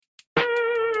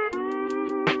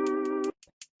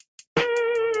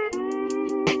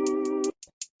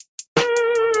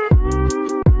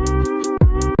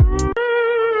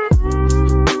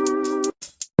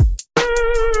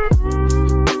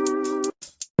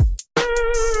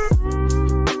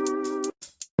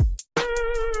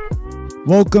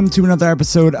Welcome to another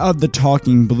episode of the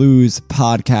Talking Blues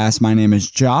podcast. My name is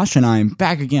Josh, and I'm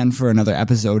back again for another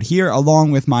episode here,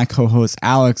 along with my co-host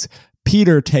Alex.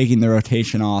 Peter taking the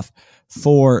rotation off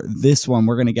for this one.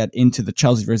 We're going to get into the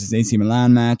Chelsea versus AC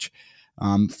Milan match.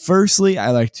 Firstly, I'd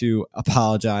like to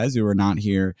apologize. We were not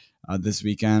here this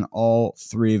weekend. All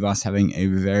three of us having a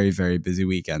very, very busy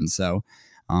weekend. So,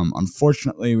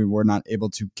 unfortunately, we were not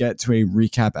able to get to a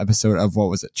recap episode of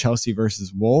what was it, Chelsea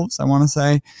versus Wolves, I want to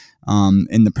say,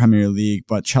 in the Premier League.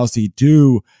 But Chelsea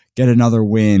do get another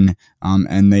win,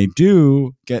 and they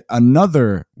do get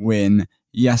another win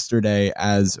yesterday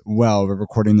as well. We're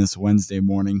recording this Wednesday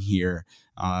morning here.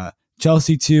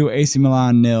 Chelsea 2, AC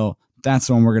Milan 0. That's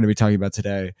the one we're going to be talking about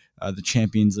today, the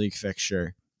Champions League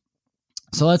fixture.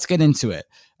 So let's get into it.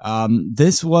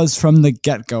 This was from the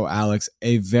get-go, Alex,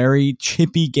 a very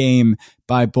chippy game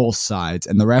by both sides,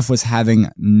 and the ref was having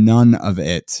none of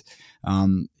it.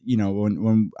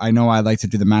 When I know I like to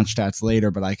do the match stats later,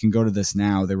 but I can go to this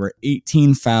now. There were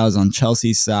 18 fouls on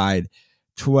Chelsea's side,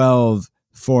 12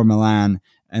 for Milan,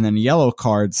 and then yellow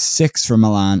cards, 6 for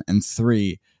Milan and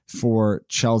 3 for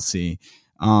Chelsea.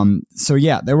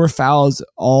 There were fouls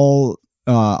all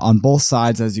on both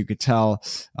sides, as you could tell.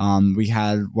 We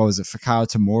had, Fikayo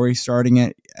Tomori starting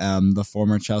it, the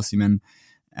former Chelseaman,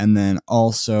 and then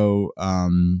also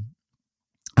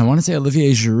I want to say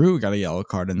Olivier Giroud got a yellow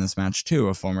card in this match too,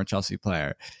 a former Chelsea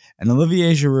player. And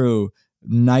Olivier Giroud,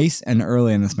 nice and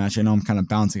early in this match. I know I'm kind of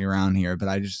bouncing around here, but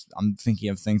I'm thinking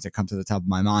of things that come to the top of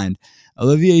my mind.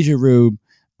 Olivier Giroud,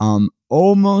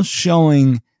 almost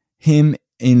showing him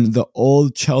in the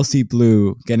old Chelsea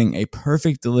blue, getting a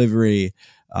perfect delivery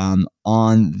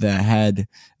on the head,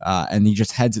 and he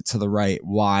just heads it to the right,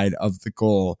 wide of the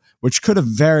goal, which could have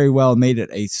very well made it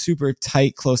a super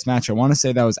tight, close match. I want to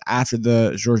say that was after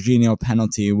the Jorginho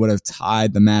penalty, would have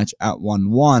tied the match at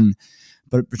 1-1,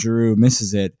 but Giroud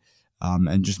misses it,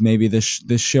 and just maybe this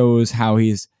shows how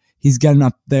he's getting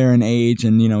up there in age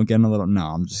and, getting a little, no,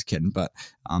 I'm just kidding, but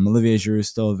Olivier Giroud is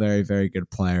still a very, very good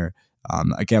player.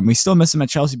 Again, we still miss him at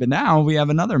Chelsea, but now we have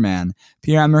another man,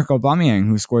 Pierre-Emerick Aubameyang,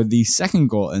 who scored the second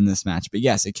goal in this match. But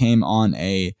yes, it came on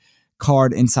a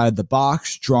card inside the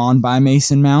box drawn by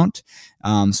Mason Mount.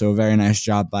 So a very nice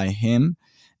job by him.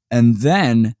 And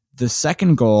then the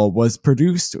second goal was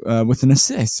produced with an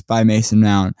assist by Mason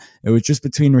Mount. It was just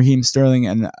between Raheem Sterling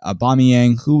and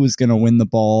Aubameyang, who was going to win the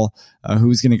ball, who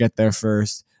was going to get there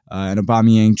first. And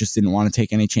Aubameyang just didn't want to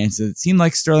take any chances. It seemed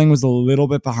like Sterling was a little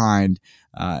bit behind,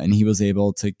 and he was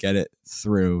able to get it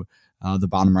through the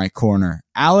bottom right corner.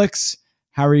 Alex,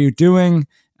 how are you doing?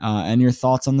 And your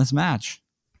thoughts on this match?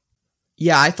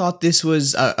 Yeah, I thought this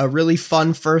was a really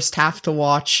fun first half to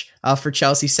watch for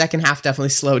Chelsea. Second half definitely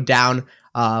slowed down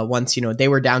once, they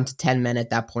were down to 10 men at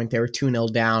that point. They were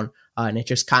 2-0 down, and it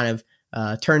just kind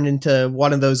of turned into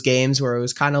one of those games where it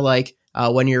was kind of like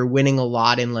when you're winning a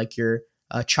lot in like your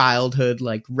childhood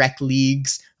like rec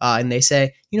leagues, and they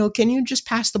say, can you just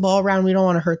pass the ball around? We don't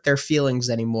want to hurt their feelings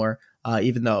anymore,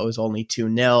 even though it was only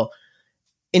 2-0.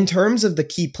 In terms of the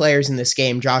key players in this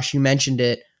game, Josh, you mentioned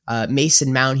it,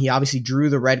 Mason Mount, he obviously drew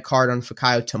the red card on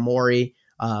Fikayo Tomori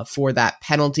for that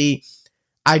penalty.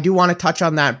 I do want to touch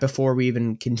on that before we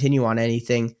even continue on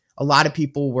anything. A lot of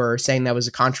people were saying that was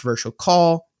a controversial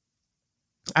call.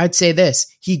 I'd say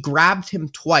this, he grabbed him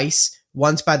twice,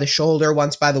 once by the shoulder,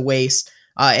 once by the waist,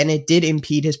 and it did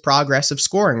impede his progress of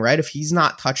scoring, right? If he's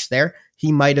not touched there,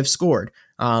 he might have scored.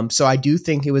 So I do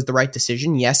think it was the right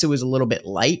decision. Yes, it was a little bit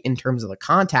light in terms of the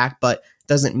contact, but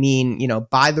doesn't mean,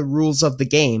 by the rules of the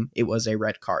game, it was a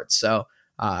red card. So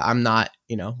I'm not,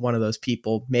 one of those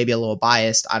people, maybe a little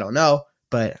biased, I don't know,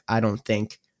 but I don't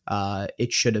think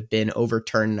it should have been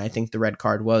overturned. And I think the red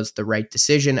card was the right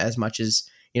decision, as much as,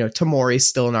 Tomori is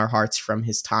still in our hearts from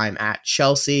his time at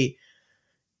Chelsea.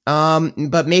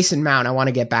 But Mason Mount, I want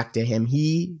to get back to him.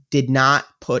 He did not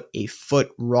put a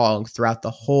foot wrong throughout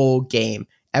the whole game.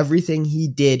 Everything he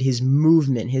did, his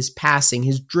movement, his passing,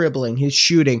 his dribbling, his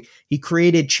shooting, he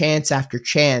created chance after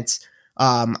chance.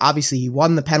 Obviously, he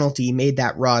won the penalty. He made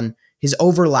that run. His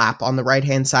overlap on the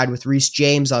right-hand side with Reece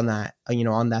James on that,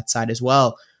 on that side as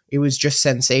well. It was just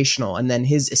sensational. And then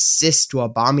his assist to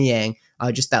Aubameyang,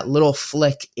 just that little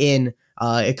flick in.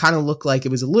 It kind of looked like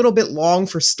it was a little bit long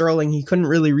for Sterling. He couldn't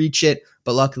really reach it,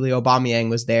 but luckily Aubameyang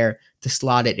was there to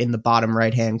slot it in the bottom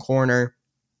right-hand corner.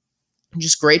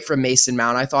 Just great from Mason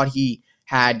Mount. I thought he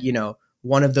had,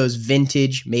 one of those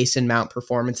vintage Mason Mount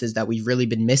performances that we've really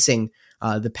been missing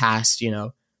the past,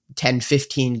 10,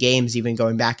 15 games, even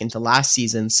going back into last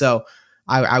season. So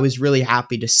I was really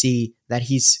happy to see that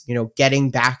he's, getting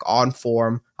back on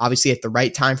form, obviously at the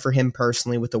right time for him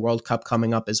personally with the World Cup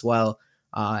coming up as well.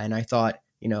 And I thought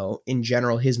in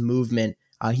general, his movement,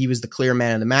 he was the clear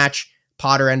man of the match.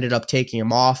 Potter ended up taking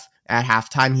him off at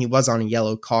halftime. He was on a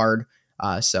yellow card,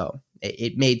 so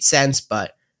it made sense.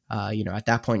 But, at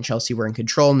that point, Chelsea were in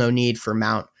control. No need for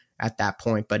Mount at that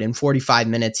point. But in 45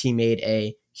 minutes, he made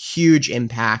a huge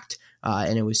impact,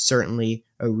 and it was certainly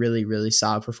a really, really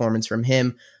solid performance from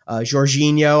him.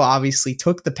 Jorginho obviously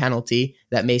took the penalty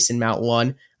that Mason Mount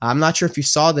won. I'm not sure if you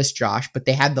saw this, Josh, but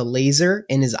they had the laser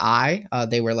in his eye.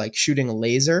 They were like shooting a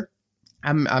laser.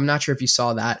 I'm not sure if you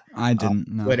saw that. I didn't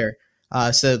know. Twitter.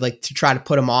 So like to try to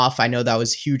put him off. I know that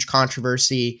was huge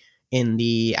controversy in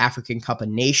the African Cup of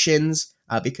Nations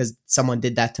because someone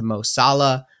did that to Mo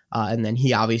Salah, and then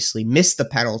he obviously missed the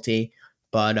penalty.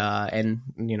 But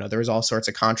there was all sorts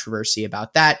of controversy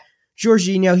about that.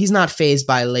 Jorginho, he's not fazed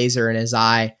by a laser in his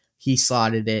eye. He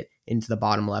slotted it into the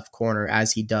bottom left corner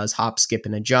as he does, hop, skip,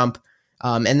 and a jump.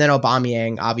 And then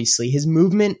Aubameyang, obviously, his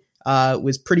movement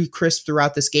was pretty crisp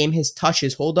throughout this game. His touch,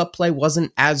 his hold-up play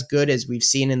wasn't as good as we've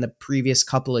seen in the previous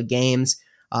couple of games.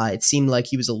 It seemed like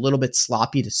he was a little bit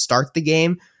sloppy to start the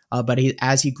game, but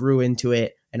as he grew into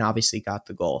it and obviously got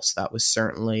the goal. So that was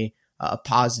certainly a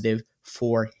positive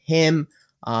for him.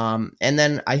 And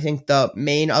then I think the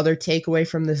main other takeaway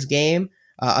from this game,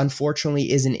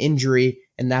 unfortunately, is an injury,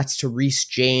 and that's to Reece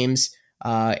James.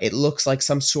 It looks like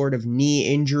some sort of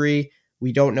knee injury.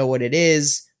 We don't know what it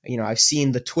is. I've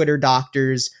seen the Twitter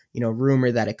doctors,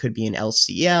 rumor that it could be an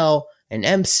LCL, an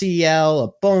MCL,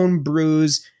 a bone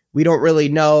bruise. We don't really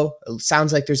know. It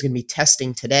sounds like there's going to be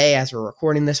testing today as we're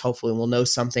recording this. Hopefully we'll know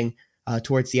something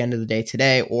towards the end of the day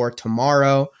today or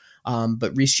tomorrow.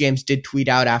 But Reece James did tweet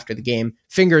out after the game,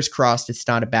 fingers crossed it's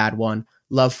not a bad one.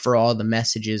 Love for all the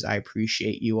messages. I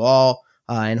appreciate you all.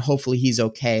 And hopefully he's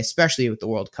okay, especially with the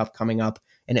World Cup coming up.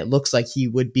 And it looks like he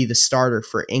would be the starter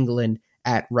for England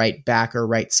at right back or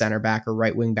right center back or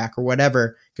right wing back or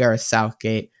whatever Gareth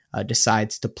Southgate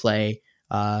decides to play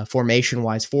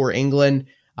formation-wise for England.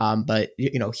 But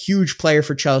huge player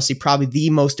for Chelsea, probably the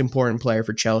most important player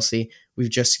for Chelsea. We've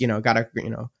just, got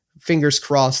to, fingers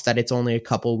crossed that it's only a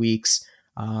couple weeks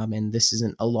and this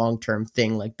isn't a long-term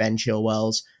thing like Ben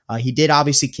Chilwell's. He did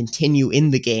obviously continue in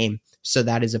the game, so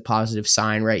that is a positive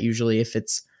sign, right? Usually if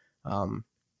it's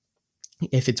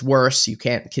worse, you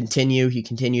can't continue. He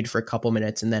continued for a couple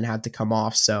minutes and then had to come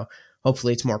off. So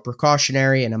hopefully it's more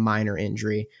precautionary and a minor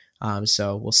injury.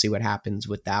 So we'll see what happens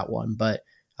with that one, but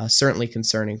certainly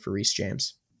concerning for Reece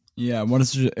James. Yeah,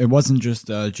 it wasn't just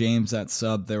James that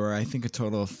subbed. There were, I think, a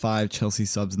total of 5 Chelsea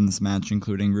subs in this match,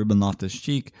 including Ruben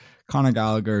Loftus-Cheek. Conor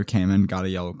Gallagher came in, got a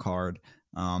yellow card.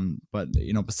 But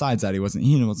besides that, he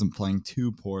wasn't playing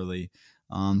too poorly.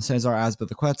 Cesar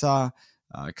Azpilicueta,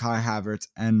 Kai Havertz,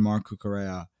 and Marc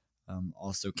Cucurella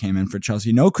also came in for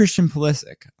Chelsea. No Christian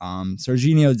Pulisic.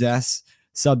 Serginho Dest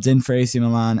subbed in for AC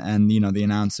Milan, and the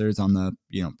announcers on the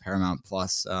Paramount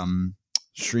Plus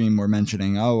stream were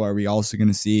mentioning, are we also going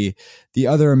to see the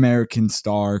other American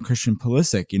star, Christian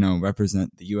Pulisic,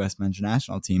 represent the U.S. men's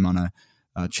national team on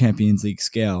a Champions League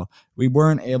scale? We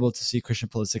weren't able to see Christian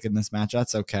Pulisic in this match.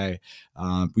 That's okay.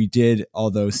 We did,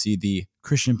 although, see the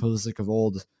Christian Pulisic of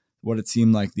old, what it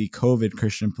seemed like the COVID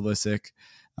Christian Pulisic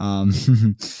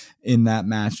in that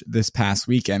match this past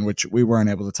weekend, which we weren't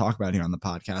able to talk about here on the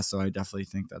podcast. So I definitely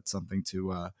think that's something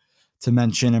to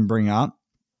mention and bring up.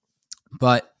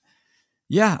 But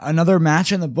yeah, another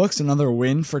match in the books, another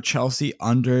win for Chelsea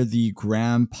under the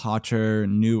Graham Potter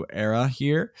new era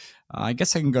here. I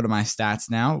guess I can go to my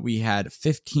stats now. We had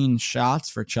 15 shots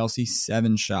for Chelsea,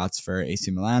 7 shots for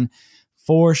AC Milan,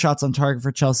 4 shots on target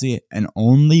for Chelsea, and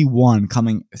only 1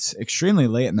 coming extremely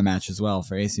late in the match as well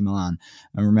for AC Milan.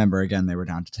 And remember, again, they were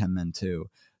down to 10 men too.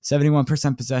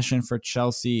 71% possession for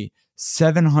Chelsea,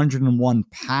 701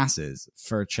 passes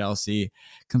for Chelsea,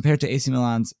 compared to AC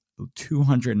Milan's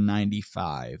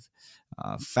 295.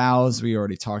 Fouls, we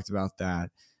already talked about that.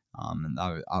 And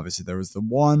obviously there was the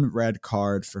 1 red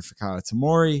card for Fikayo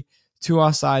Tomori, 2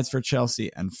 offsides for Chelsea,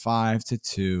 and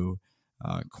 5-2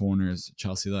 corners.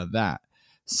 Chelsea led that.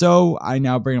 So I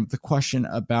now bring up the question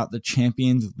about the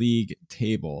Champions League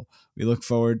table. We look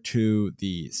forward to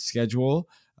the schedule.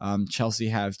 Chelsea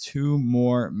have 2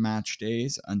 more match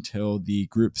days until the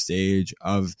group stage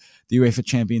of the UEFA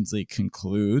Champions League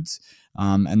concludes.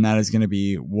 And that is going to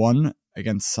be 1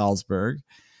 against Salzburg.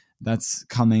 That's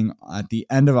coming at the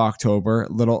end of October,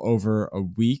 a little over a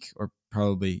week, or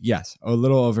probably, yes, a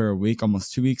little over a week,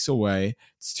 almost 2 weeks away.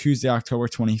 It's Tuesday, October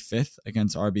 25th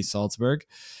against RB Salzburg.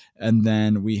 And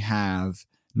then we have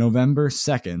November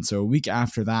 2nd, so a week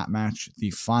after that match,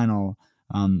 the final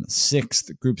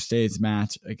 6th group stage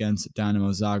match against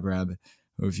Dinamo Zagreb,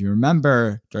 who, if you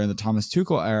remember, during the Thomas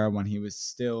Tuchel era, when he was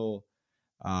still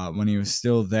when he was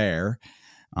still there.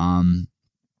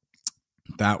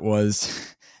 That was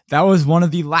one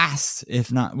of the last,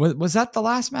 if not, was that the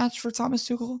last match for Thomas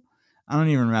Tuchel? I don't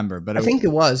even remember, but I think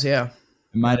it was, yeah.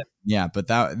 It might have, yeah, but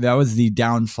that was the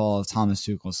downfall of Thomas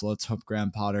Tuchel. So let's hope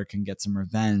Graham Potter can get some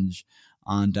revenge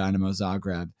on Dynamo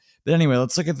Zagreb. But anyway,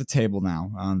 let's look at the table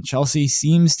now. Chelsea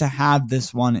seems to have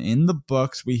this one in the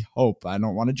books. We hope. I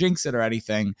don't want to jinx it or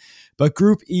anything. But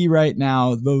Group E right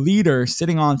now, the leader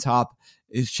sitting on top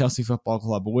is Chelsea Football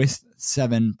Club with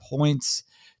 7 points,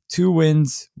 2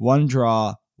 wins, 1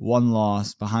 draw, 1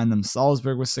 loss. Behind them,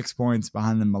 Salzburg with 6 points.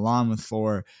 Behind them, Milan with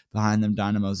 4. Behind them,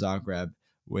 Dynamo Zagreb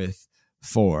with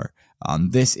 4.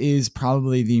 This is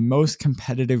probably the most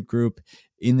competitive group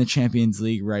in the Champions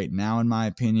League right now, in my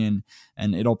opinion,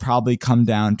 and it'll probably come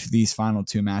down to these final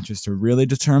 2 matches to really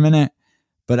determine it.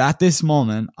 But at this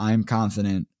moment, I'm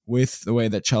confident with the way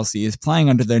that Chelsea is playing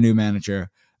under their new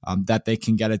manager that they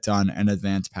can get it done and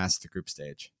advance past the group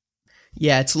stage.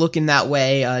 Yeah, it's looking that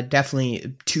way.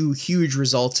 Definitely 2 huge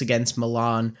results against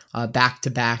Milan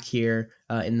back-to-back here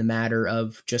in the matter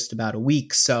of just about a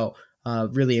week. So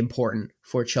really important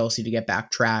for Chelsea to get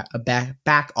back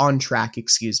on track,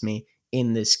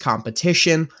 in this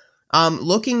competition.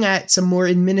 Looking at some more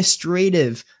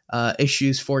administrative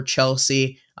issues for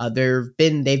Chelsea, they've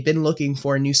been looking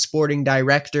for a new sporting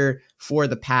director for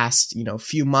the past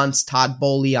few months. Todd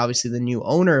Boehly, obviously the new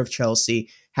owner of Chelsea,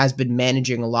 has been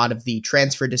managing a lot of the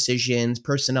transfer decisions,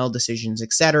 personnel decisions,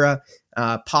 etc.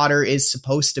 Potter is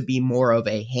supposed to be more of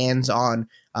a hands-on,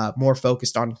 more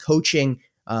focused on coaching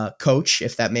coach,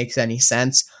 if that makes any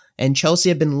sense. And Chelsea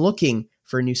have been looking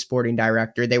for a new sporting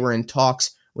director. They were in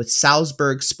talks with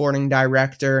Salzburg sporting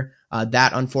director.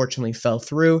 That unfortunately fell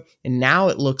through. And now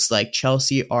it looks like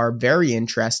Chelsea are very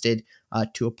interested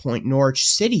to appoint Norwich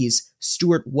City's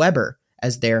Stuart Webber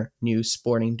as their new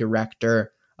sporting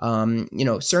director.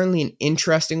 Certainly an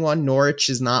interesting one. Norwich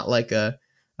is not like a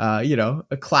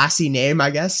classy name, I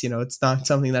guess. It's not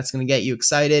something that's going to get you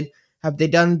excited. Have they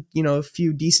done, a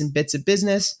few decent bits of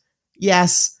business?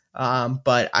 Yes.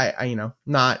 But I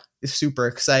not super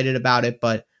excited about it,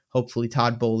 but hopefully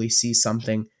Todd Boehly sees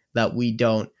something that we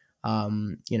don't,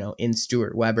 in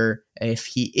Stuart Webber, if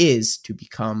he is to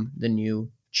become the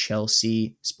new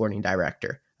Chelsea sporting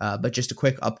director. But just a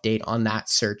quick update on that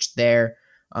search there.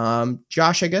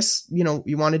 Josh, I guess,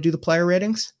 you want to do the player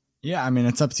ratings? Yeah, I mean,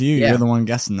 it's up to you. Yeah. You're the one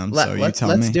guessing them, so you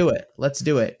tell me. Let's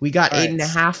do it. We got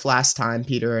 8.5 last time,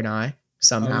 Peter and I,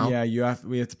 somehow. Oh, yeah,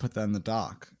 we have to put that in the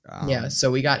doc.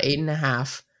 So we got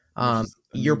 8.5.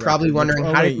 You're probably wondering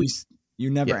how did we... You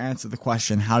never answered the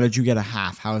question. How did you get a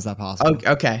half? How is that possible?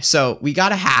 Okay, so we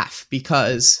got a half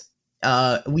because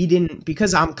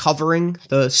because I'm covering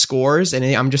the scores and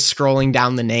I'm just scrolling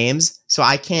down the names, so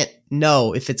I can't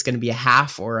know if it's going to be a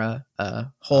half or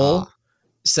a whole.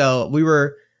 So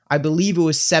I believe it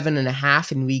was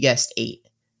 7.5 and we guessed 8.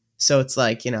 So it's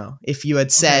like, if you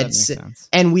had said,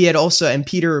 and we had also, and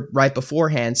Peter right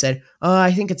beforehand said,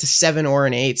 I think it's a 7 or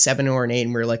an 8,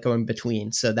 and we're like going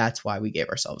between. So that's why we gave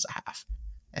ourselves a half.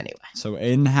 Anyway. So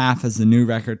 8.5 is the new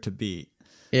record to beat.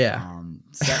 Yeah.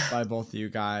 Set by both of you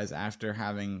guys after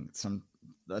having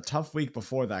a tough week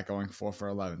before that, going 4 for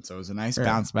 11. So it was a nice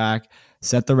bounce back.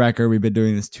 Set the record. We've been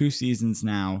doing this 2 seasons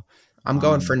now. I'm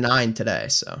going for 9 today,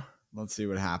 so. Let's see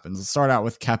what happens. Let's start out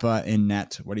with Kepa in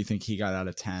net. What do you think he got out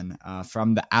of 10?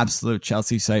 From the Absolute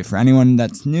Chelsea site. For anyone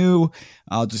that's new,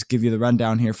 I'll just give you the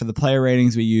rundown here. For the player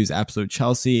ratings, we use Absolute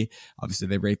Chelsea. Obviously,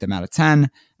 they rate them out of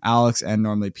 10. Alex and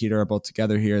normally Peter are both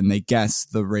together here, and they guess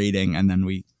the rating, and then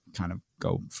we kind of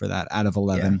go for that out of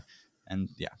 11. Yeah. And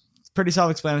yeah, it's pretty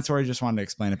self-explanatory. Just wanted to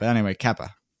explain it. But anyway, Kepa.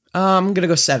 I'm going to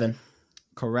go 7.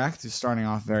 Correct. You're starting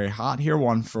off very hot here.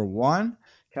 1 for 1.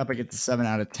 Kepa gets a 7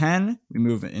 out of 10. We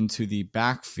move into the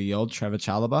backfield. Trevor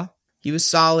Chalobah. He was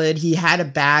solid. He had a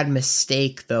bad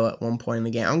mistake, though, at one point in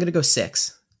the game. I'm going to go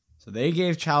 6. So they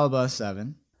gave Chalobah a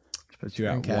 7. Which puts you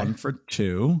at 1 for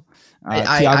 2.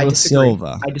 I disagree.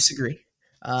 Silva. I disagree.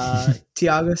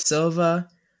 Thiago Silva,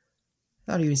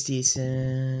 thought he was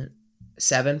decent.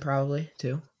 7, probably,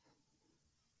 too.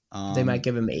 They might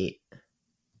give him 8.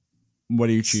 What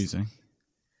are you choosing?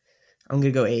 I'm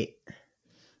going to go 8.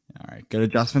 All right, good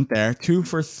adjustment there. 2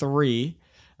 for 3.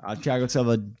 Thiago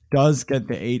Silva does get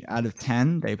the 8 out of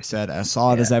 10. They said as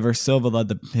solid as ever. Silva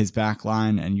led his back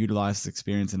line and utilized his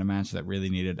experience in a match that really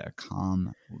needed a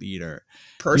calm leader.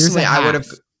 Personally, I would have...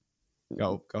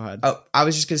 Go ahead. Oh, I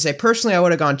was just going to say, personally, I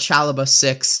would have gone Chalobah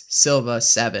 6, Silva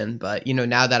 7. But,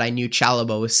 now that I knew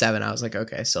Chalobah was 7, I was like,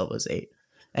 okay, Silva's 8.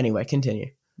 Anyway,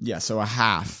 continue. Yeah, so a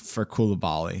half for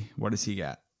Koulibaly. What does he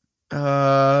get?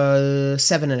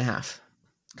 7.5.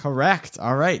 Correct.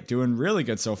 All right. Doing really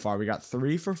good so far. We got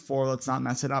 3 for 4. Let's not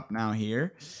mess it up now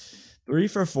here. 3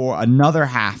 for 4. Another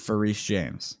half for Reece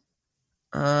James.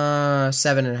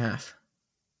 7.5.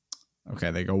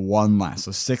 Okay, they go 1 less.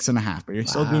 So 6.5. But you're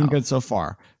still doing good so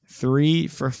far. 3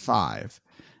 for 5.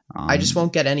 I just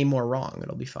won't get any more wrong.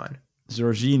 It'll be fine.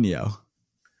 Jorginho.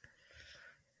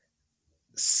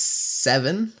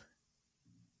 7.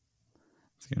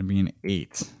 It's going to be an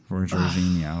 8 for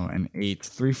Jorginho. An 8.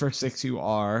 3 for 6 you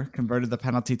are. Converted the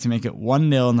penalty to make it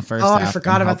 1-0 in the first half. I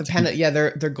forgot about the penalty. Yeah,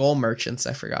 they're goal merchants.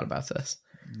 I forgot about this.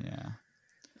 Yeah.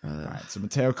 All right, so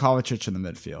Mateo Kovacic in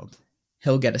the midfield.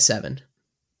 He'll get a 7.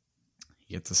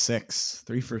 He gets a 6.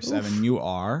 3 for 7 you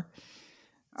are.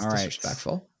 All right.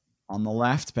 Disrespectful. On the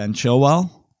left, Ben Chilwell.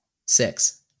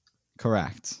 6.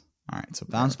 Correct. All right, so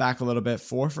bounce back a little bit.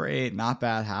 4 for 8, not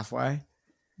bad. Halfway.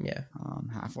 Yeah.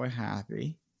 Halfway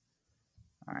happy.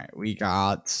 All right, we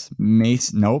got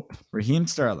Mason. Nope. Raheem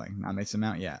Sterling. Not Mason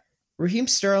Mount yet. Raheem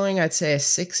Sterling, I'd say a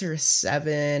 6 or a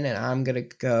 7, and I'm gonna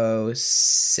go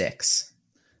 6.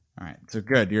 All right, so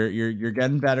good. You're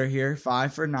getting better here.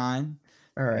 5 for 9.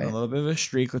 All right. A little bit of a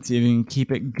streak. Let's see if you can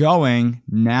keep it going.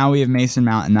 Now we have Mason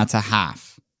Mount, and that's a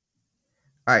half.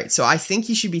 All right, so I think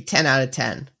he should be 10 out of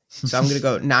 10. So I'm gonna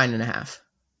go 9.5.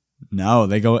 No,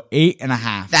 they go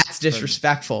 8.5. That's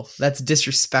disrespectful.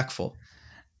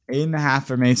 8.5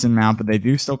 for Mason Mount, but they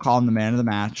do still call him the man of the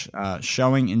match,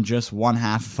 showing in just one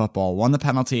half of football. Won the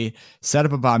penalty, set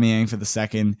up Aubameyang for the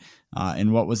second,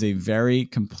 in what was a very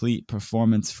complete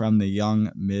performance from the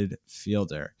young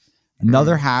midfielder.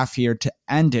 Another half here to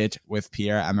end it with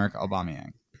Pierre-Emerick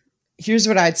Aubameyang. Here's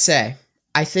what I'd say.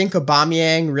 I think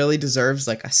Aubameyang really deserves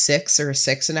like a 6 or a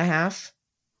 6.5.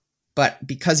 But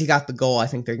because he got the goal, I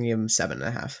think they're going to give him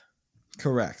 7.5.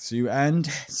 Correct. So you end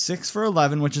 6 for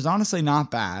 11, which is honestly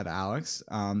not bad, Alex.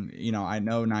 I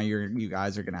know now you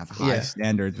guys are going to have high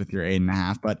standards with your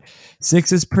 8.5, but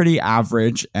 6 is pretty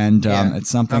average, and it's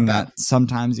something that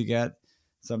sometimes you get,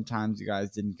 sometimes you guys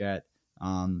didn't get.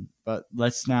 But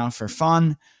let's now, for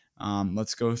fun,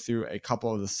 let's go through a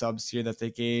couple of the subs here that they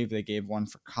gave. They gave one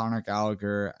for Conor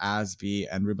Gallagher, Asby,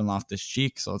 and Ruben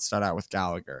Loftus-Cheek. So let's start out with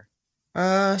Gallagher.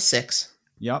 6.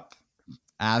 Yep.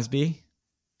 Asby.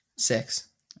 6.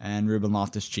 And Ruben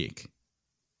Loftus-Cheek.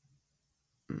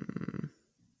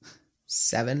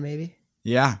 7, maybe.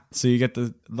 Yeah. So you get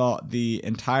the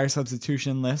entire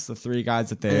substitution list, the 3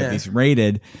 guys that they at least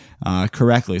rated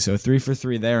correctly. So 3 for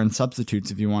 3 there in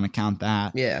substitutes if you want to count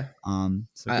that. Yeah.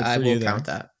 So I will count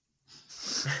that.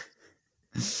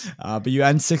 But you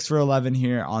end 6 for 11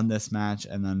 here on this match,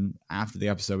 and then after the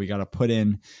episode, we got to put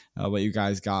in what you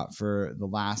guys got for the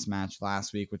last match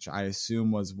last week, which I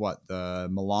assume was the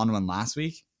Milan one last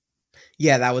week.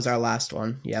 Yeah, that was our last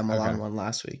one. Yeah, Milan won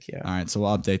last week. Yeah. All right, so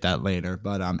we'll update that later.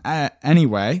 But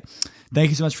anyway, thank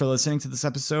you so much for listening to this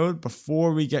episode.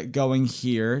 Before we get going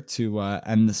here to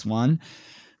end this one,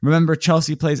 remember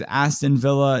Chelsea plays Aston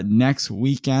Villa next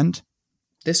weekend.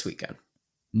 This weekend,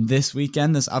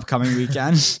 this upcoming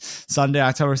weekend, Sunday,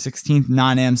 October 16th,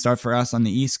 9 a.m. start for us on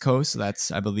the East Coast. So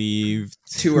that's, I believe,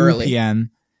 2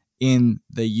 p.m. in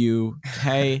the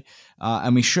UK.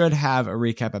 And we should have a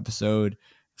recap episode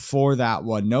for that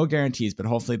one. No guarantees, but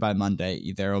hopefully by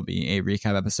Monday, there will be a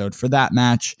recap episode for that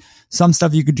match. Some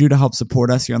stuff you could do to help support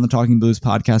us here on the Talking Blues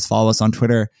podcast. Follow us on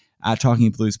Twitter at Talking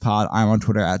Blues Pod. I'm on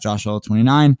Twitter at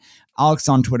Joshua29. Alex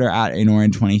on Twitter at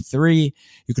Anorin23.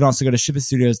 You can also go to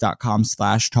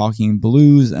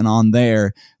shipitstudios.com/talkingblues, and on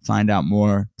there, find out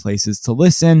more places to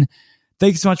listen.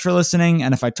 Thank you so much for listening.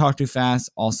 And if I talk too fast,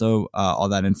 also all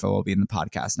that info will be in the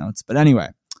podcast notes. But anyway,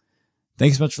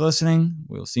 thanks so much for listening.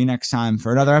 We'll see you next time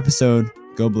for another episode.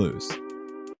 Go Blues.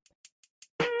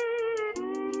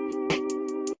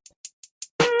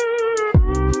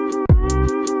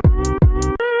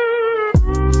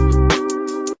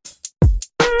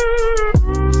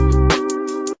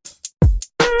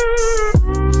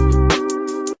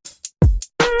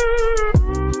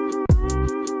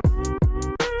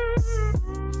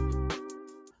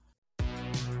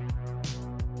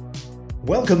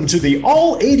 Welcome to the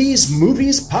All 80s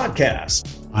Movies Podcast.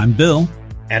 I'm Bill.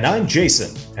 And I'm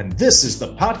Jason. And this is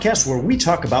the podcast where we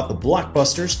talk about the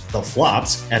blockbusters, the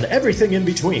flops, and everything in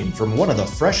between from one of the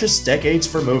freshest decades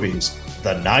for movies,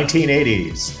 the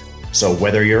 1980s. So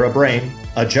whether you're a brain,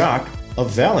 a jock, a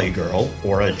valley girl,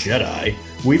 or a Jedi,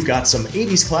 we've got some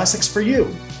 80s classics for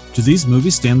you. Do these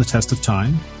movies stand the test of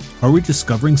time? Are we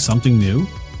discovering something new?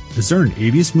 Is there an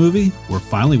 80s movie we're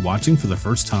finally watching for the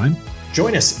first time?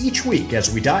 Join us each week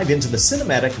as we dive into the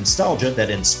cinematic nostalgia that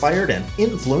inspired and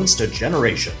influenced a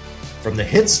generation. From the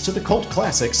hits to the cult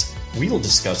classics, we'll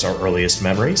discuss our earliest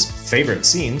memories, favorite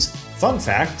scenes, fun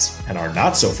facts, and our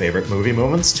not-so-favorite movie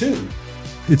moments, too.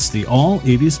 It's the All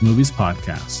 80s Movies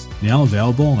Podcast, now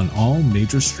available on all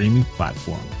major streaming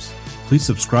platforms. Please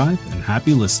subscribe and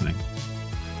happy listening.